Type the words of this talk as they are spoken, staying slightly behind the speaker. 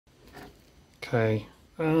Okay,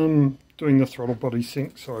 doing the throttle body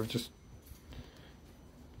sync, so I've just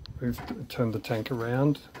turned the tank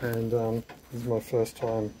around, and this is my first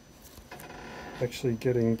time actually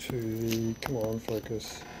getting to the, come on,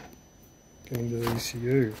 focus, getting to the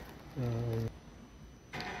ECU,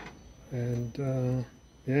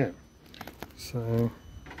 yeah, so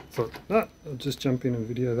thought, I'll just jump in and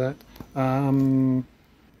video that.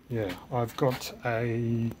 Yeah, I've got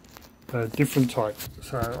a different type,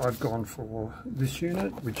 so I've gone for this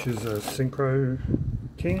unit, which is a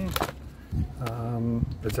synchroking.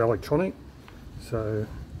 It's electronic, so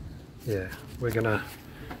yeah, we're gonna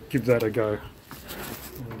give that a go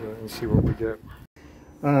and see what we get.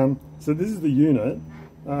 So this is the unit.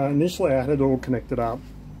 Initially I had it all connected up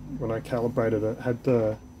when I calibrated it.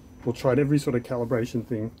 Tried every sort of calibration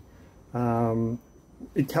thing.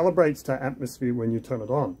 It calibrates to atmosphere when you turn it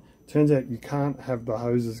on. Turns out you can't have the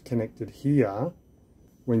hoses connected here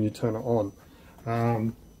when you turn it on,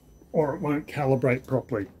 or it won't calibrate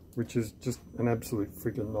properly, which is just an absolute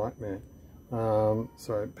freaking nightmare.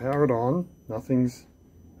 So power it on, nothing's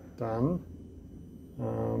done,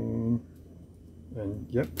 and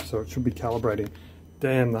yep, so it should be calibrating.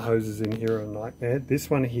 Damn, the hoses in here are a nightmare. This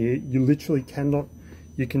one here, you literally cannot,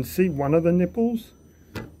 you can see one of the nipples,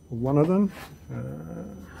 one of them.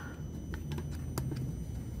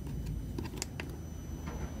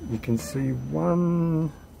 You can see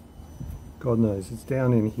one, God knows, it's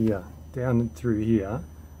down in here, down through here,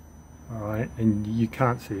 alright, and you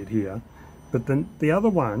can't see it here. But then the other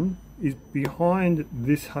one is behind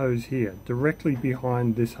this hose here, directly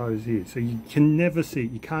behind this hose here, so you can never see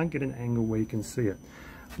it. You can't get an angle where you can see it.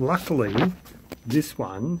 Luckily, this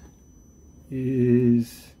one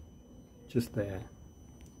is just there.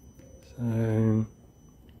 So,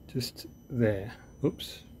 just there.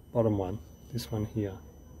 Oops, bottom one, this one here.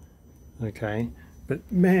 Okay, but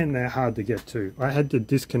man, they're hard to get to. I had to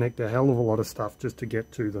disconnect a hell of a lot of stuff just to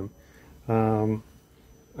get to them.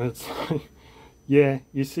 It's like, yeah,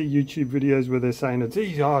 you see YouTube videos where they're saying it's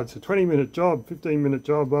easy, oh, it's a 20-minute job, 15-minute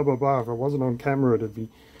job, blah blah blah. If I wasn't on camera, it'd be,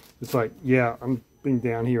 it's like, yeah, I'm been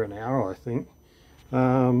down here an hour, I think.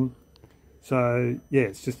 So yeah,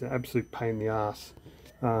 it's just an absolute pain in the ass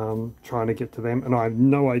trying to get to them, and I have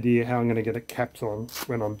no idea how I'm going to get it caps on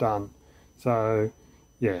when I'm done. So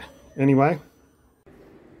yeah, anyway,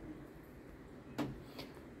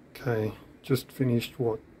 okay, just finished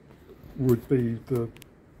what would be the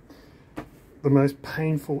most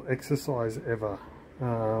painful exercise ever,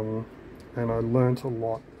 and I learnt a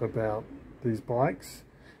lot about these bikes.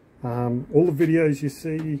 All the videos you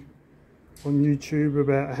see on YouTube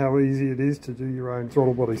about how easy it is to do your own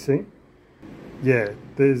throttle body sync, yeah,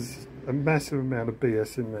 there's a massive amount of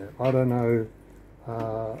BS in there. I don't know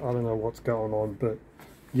what's going on, but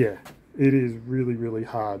yeah, it is really, really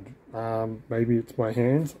hard. Maybe it's my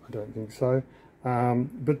hands, I don't think so.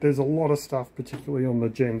 But there's a lot of stuff, particularly on the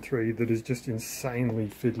Gen 3, that is just insanely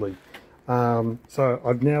fiddly. So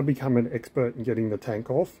I've now become an expert in getting the tank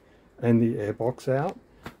off and the airbox out.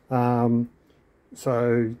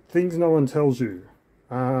 So things no one tells you.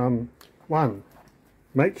 One,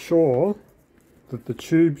 make sure that the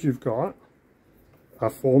tubes you've got are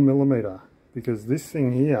 4mm, because this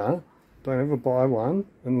thing here, don't ever buy one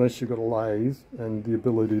unless you've got a lathe and the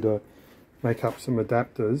ability to make up some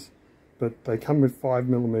adapters, but they come with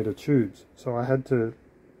 5mm tubes. So I had to,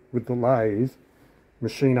 with the lathe,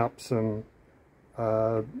 machine up some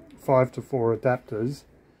 5 to 4 adapters,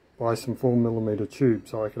 buy some 4mm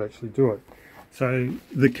tubes so I could actually do it. So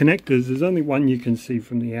the connectors, there's only one you can see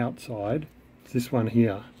from the outside. It's this one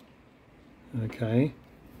here. Okay,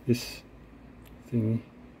 this thing,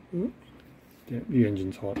 oops, the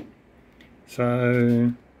engine's hot.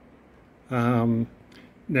 So now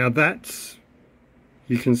that's,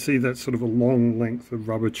 you can see that's sort of a long length of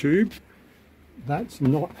rubber tube. That's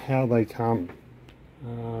not how they come.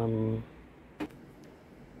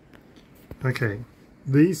 Okay,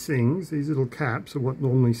 these things, these little caps, are what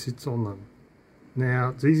normally sits on them. Now,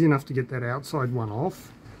 it's easy enough to get that outside one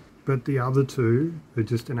off, but the other two are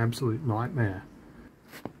just an absolute nightmare.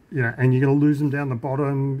 Yeah, and you're going to lose them down the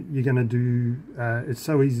bottom. You're going to do, it's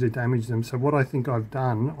so easy to damage them. So what I think I've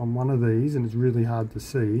done on one of these, and it's really hard to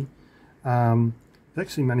see, I've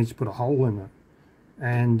actually managed to put a hole in it,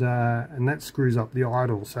 and that screws up the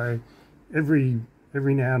idle. So every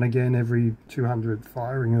now and again, every 200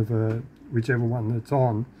 firing of whichever one that's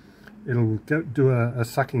on, it'll do a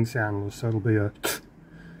sucking sound, so it'll be a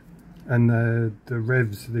and the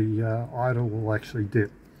revs, the idle will actually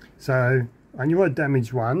dip. So I knew I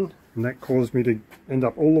damaged one, and that caused me to end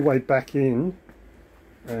up all the way back in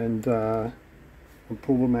and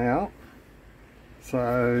pull them out.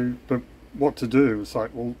 So, but what to do. It's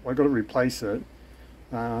like, well, I got to replace it.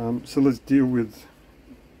 So let's deal with,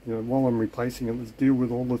 you know, while I'm replacing it, let's deal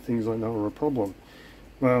with all the things I know are a problem.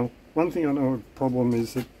 Well, one thing I know a problem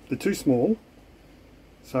is that they're too small,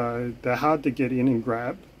 so they're hard to get in and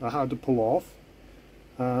grab, they're hard to pull off,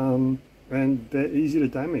 and they're easy to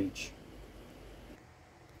damage.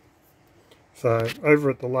 So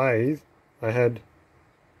over at the lathe, I had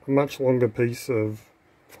a much longer piece of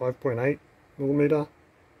 5.8mm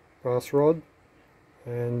brass rod,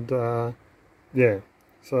 and yeah,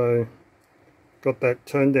 so got that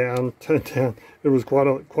turned down. It was quite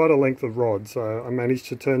a length of rod, so I managed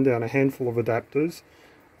to turn down a handful of adapters,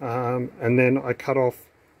 and then I cut off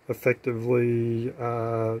effectively,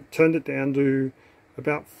 turned it down to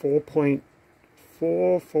about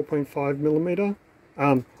 4.5mm.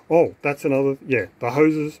 Oh, that's another, yeah, the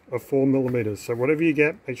hoses are 4mm, so whatever you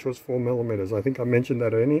get, make sure it's 4mm. I think I mentioned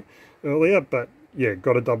that earlier, but yeah,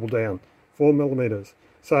 got to double down, 4mm.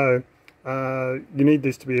 So you need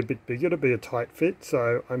this to be a bit bigger to be a tight fit,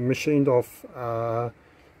 so I machined off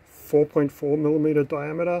 4.4mm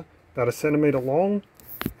diameter, about 1 centimeter long,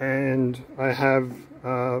 and I have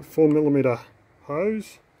 4mm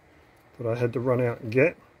hose that I had to run out and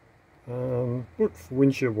get. Look, for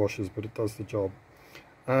windshield washers, but it does the job.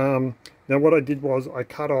 Now what I did was I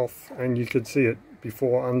cut off, and you could see it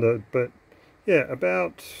before under, but yeah,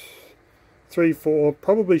 about 3-4,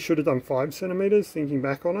 probably should have done 5 centimeters thinking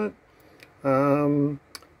back on it.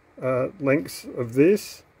 Lengths of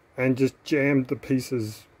this, and just jammed the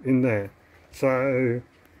pieces in there. So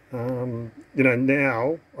you know,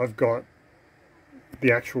 now I've got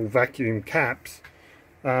the actual vacuum caps,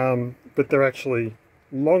 but they're actually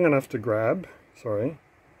long enough to grab. Sorry,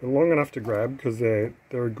 they're long enough to grab because they're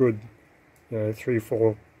a good, you know,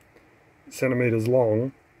 3-4 centimeters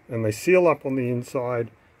long, and they seal up on the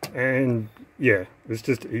inside, and yeah, it's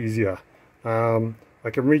just easier. I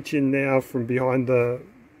can reach in now from behind the,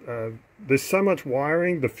 there's so much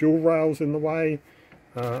wiring, the fuel rail's in the way.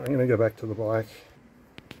 I'm going to go back to the bike.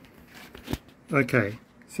 Okay,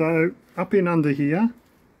 so up in under here,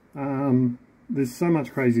 there's so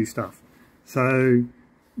much crazy stuff. So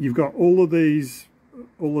you've got all of these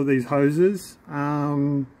hoses.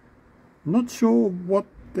 Not sure what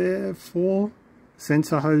they're for,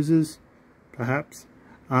 sensor hoses, perhaps.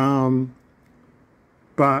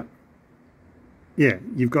 But yeah,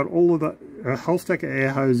 you've got all of the whole stack of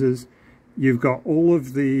air hoses. You've got all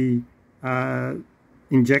of the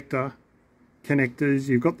injector connectors.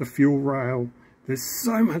 You've got the fuel rail. There's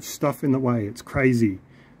so much stuff in the way. It's crazy.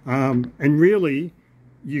 And really,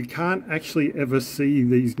 you can't actually ever see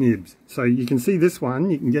these nibs. So you can see this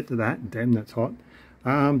one. You can get to that. Damn, that's hot.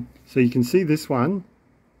 So you can see this one,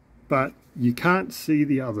 but you can't see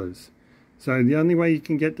the others. So the only way you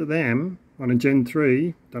can get to them on a Gen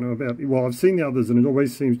 3, don't know about, well, I've seen the others, and it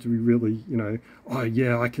always seems to be really, you know, oh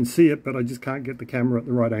yeah, I can see it, but I just can't get the camera at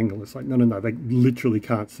the right angle. It's like, no, they literally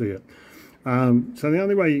can't see it. So the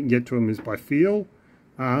only way you can get to them is by feel.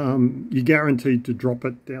 You're guaranteed to drop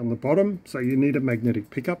it down the bottom, so you need a magnetic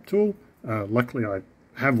pickup tool. Luckily I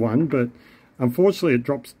have one, but unfortunately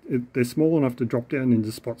they're small enough to drop down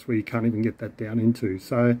into spots where you can't even get that down into.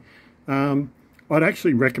 So I'd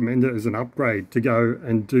actually recommend it as an upgrade to go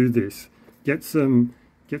and do this. Get some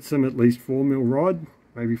at least 4mm rod,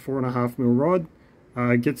 maybe 4.5mm rod.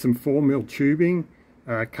 Get some 4mm tubing,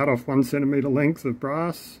 cut off 1 centimeter length of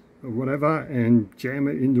brass or whatever, and jam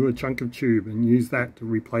it into a chunk of tube and use that to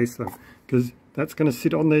replace them, because that's going to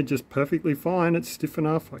sit on there just perfectly fine. It's stiff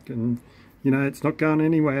enough. I can, you know, it's not going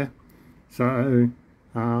anywhere. So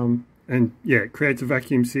and yeah, it creates a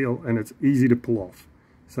vacuum seal, and it's easy to pull off.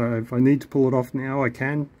 So if I need to pull it off now, I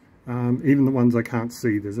can. Even the ones I can't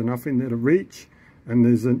see, there's enough in there to reach, and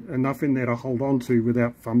there's enough in there to hold on to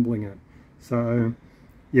without fumbling it. So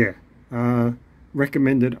yeah,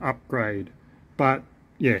 recommended upgrade. But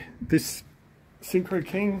yeah, this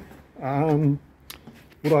synchroking,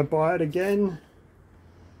 would I buy it again?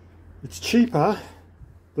 It's cheaper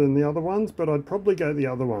than the other ones, but I'd probably go the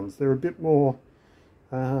other ones. They're a bit more,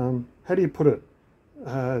 how do you put it?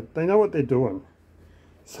 They know what they're doing,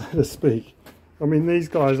 so to speak. I mean, these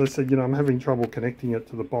guys, I said, you know, I'm having trouble connecting it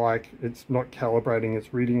to the bike. It's not calibrating,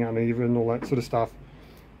 it's reading uneven, all that sort of stuff.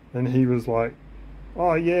 And he was like,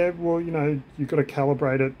 oh yeah, well, you know, you've got to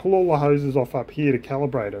calibrate it. Pull all the hoses off up here to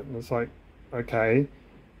calibrate it. And it's like, okay,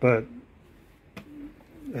 but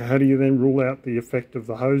how do you then rule out the effect of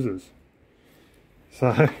the hoses?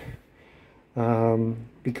 So,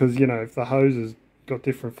 because, you know, if the hose has got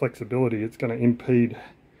different flexibility, it's going to impede,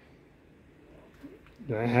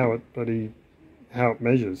 you know, how it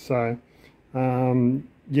measures. So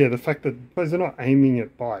yeah, the fact that, because they're not aiming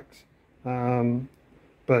at bikes,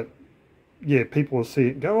 But yeah, people will see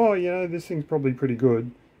it and go, oh, you know, this thing's probably pretty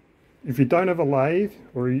good. If you don't have a lathe,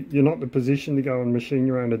 or you're not in a position to go and machine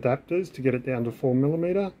your own adapters to get it down to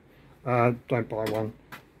 4mm, don't buy one.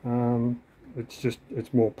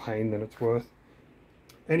 It's more pain than it's worth.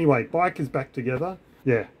 Anyway, bike is back together.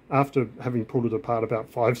 Yeah, after having pulled it apart about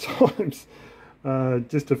 5 times,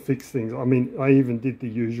 just to fix things. I mean, I even did the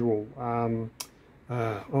usual,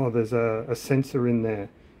 there's a sensor in there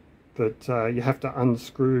that you have to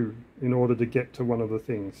unscrew in order to get to one of the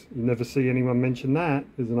things. You never see anyone mention that.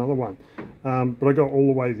 There's another one. But I got all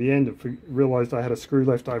the way to the end and realized I had a screw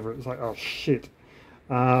left over. It was like, oh shit.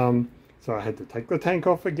 So I had to take the tank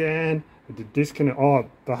off again. I had to disconnect,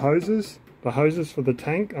 the hoses for the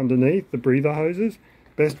tank underneath, the breather hoses.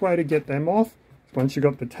 Best way to get them off is once you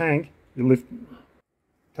got the tank, you lift.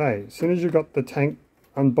 Okay, as soon as you got the tank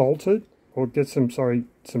unbolted, or get some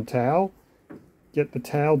towel, get the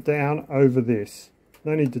towel down over this.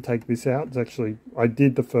 No need to take this out. It's actually, I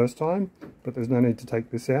did the first time, but there's no need to take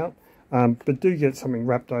this out. But do get something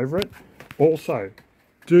wrapped over it. Also,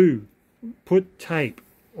 do put tape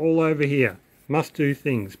all over here. Must do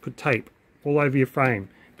things. Put tape all over your frame,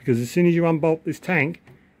 because as soon as you unbolt this tank,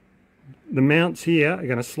 the mounts here are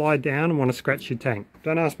going to slide down and want to scratch your tank.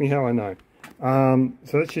 Don't ask me how I know.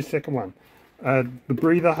 So that's your second one. The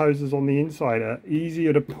breather hoses on the inside are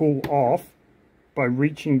easier to pull off by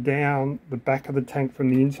reaching down the back of the tank from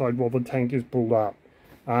the inside while the tank is pulled up.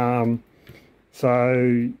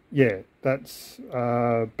 So yeah, that's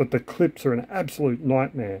but the clips are an absolute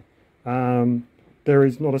nightmare. There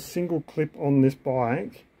is not a single clip on this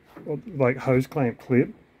bike, like hose clamp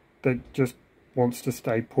clip, that just wants to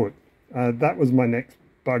stay put. That was my next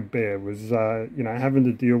bugbear, was you know, having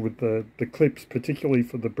to deal with the clips, particularly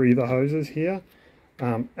for the breather hoses here.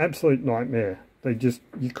 Absolute nightmare.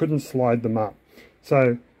 You couldn't slide them up.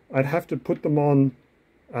 So I'd have to put them on,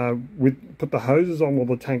 put the hoses on while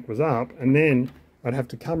the tank was up, and then I'd have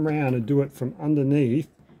to come around and do it from underneath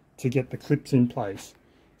to get the clips in place.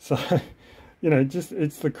 So, you know,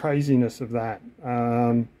 it's the craziness of that.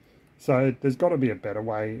 So there's got to be a better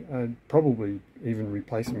way, probably even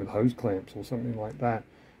replace them with hose clamps or something like that.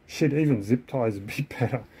 Shit, even zip ties would be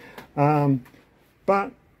better.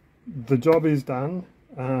 But the job is done,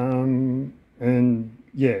 and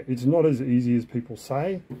yeah, it's not as easy as people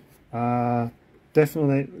say.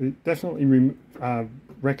 Definitely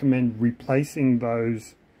recommend replacing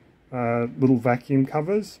those little vacuum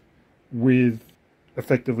covers with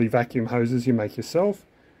effectively vacuum hoses you make yourself.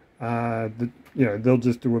 You know, they'll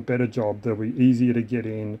just do a better job. They'll be easier to get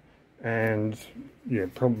in, and yeah,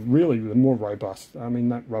 probably really the more robust. I mean,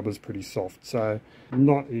 that rubber's pretty soft, so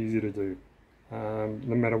not easy to do,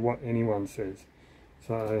 no matter what anyone says.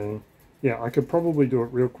 So yeah, I could probably do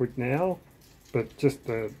it real quick now, but just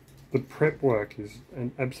the prep work is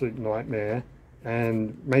an absolute nightmare,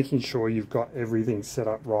 and making sure you've got everything set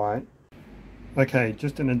up right. Okay,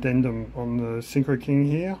 just an addendum on the synchroking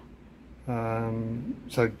here.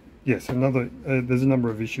 So yes, there's a number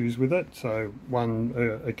of issues with it. So one,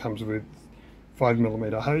 it comes with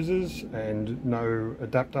 5mm hoses and no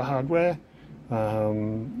adapter hardware,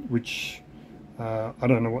 which I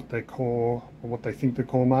don't know what their core, or what they think the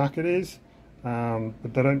core market is,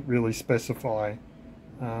 but they don't really specify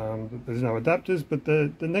that there's no adapters. But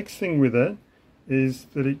the next thing with it is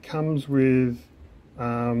that it comes with,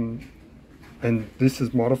 and this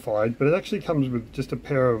is modified, but it actually comes with just a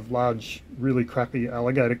pair of large, really crappy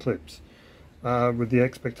alligator clips, with the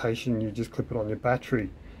expectation you just clip it on your battery.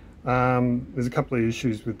 There's a couple of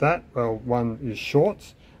issues with that. Well, one is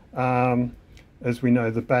shorts. As we know,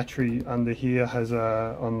 the battery under here has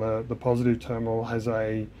on the positive terminal has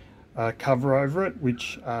a cover over it,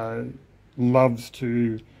 which loves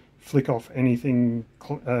to flick off anything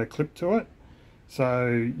clipped to it. So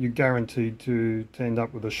you're guaranteed to end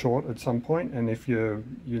up with a short at some point, and if your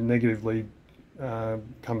negative lead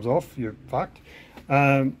comes off, you're fucked.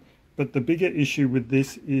 But the bigger issue with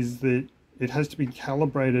this is that it has to be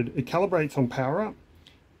calibrated. It calibrates on power up,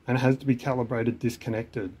 and it has to be calibrated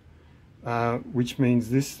disconnected, which means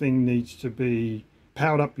this thing needs to be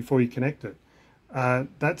powered up before you connect it.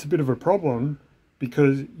 That's a bit of a problem,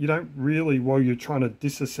 because you don't really, while you're trying to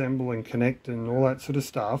disassemble and connect and all that sort of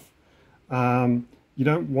stuff, you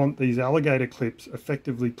don't want these alligator clips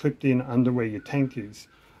effectively clipped in under where your tank is.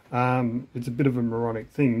 It's a bit of a moronic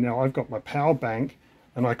thing. Now, I've got my power bank,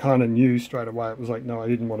 and I kind of knew straight away. It was like, no, I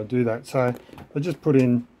didn't want to do that. So I just put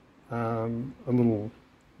in a little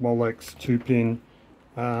Molex 2-pin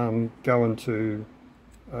going to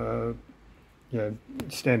you know,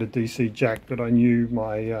 standard DC jack that I knew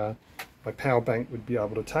my my power bank would be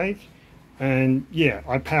able to take. and yeah,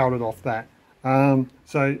 I powered it off that.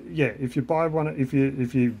 So yeah, if you buy one, if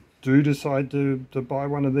you do decide to buy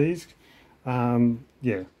one of these,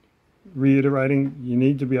 yeah, reiterating, you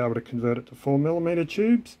need to be able to convert it to 4mm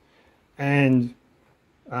tubes, and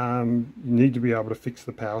you need to be able to fix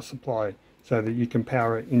the power supply so that you can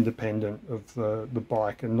power it independent of the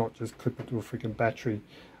bike and not just clip it to a freaking battery.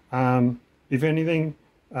 If anything,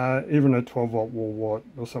 even a 12-volt wall wart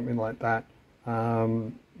or something like that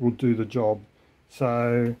will do the job.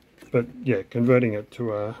 So, but yeah, converting it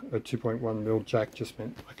to a 2.1mm jack just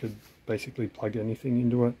meant I could basically plug anything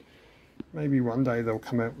into it. Maybe one day they'll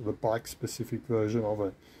come out with a bike specific version of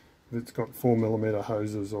it that's got 4mm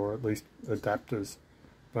hoses, or at least adapters.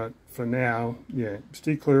 But for now, yeah,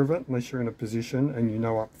 steer clear of it unless you're in a position and you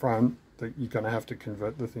know up front that you're going to have to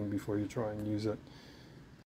convert the thing before you try and use it.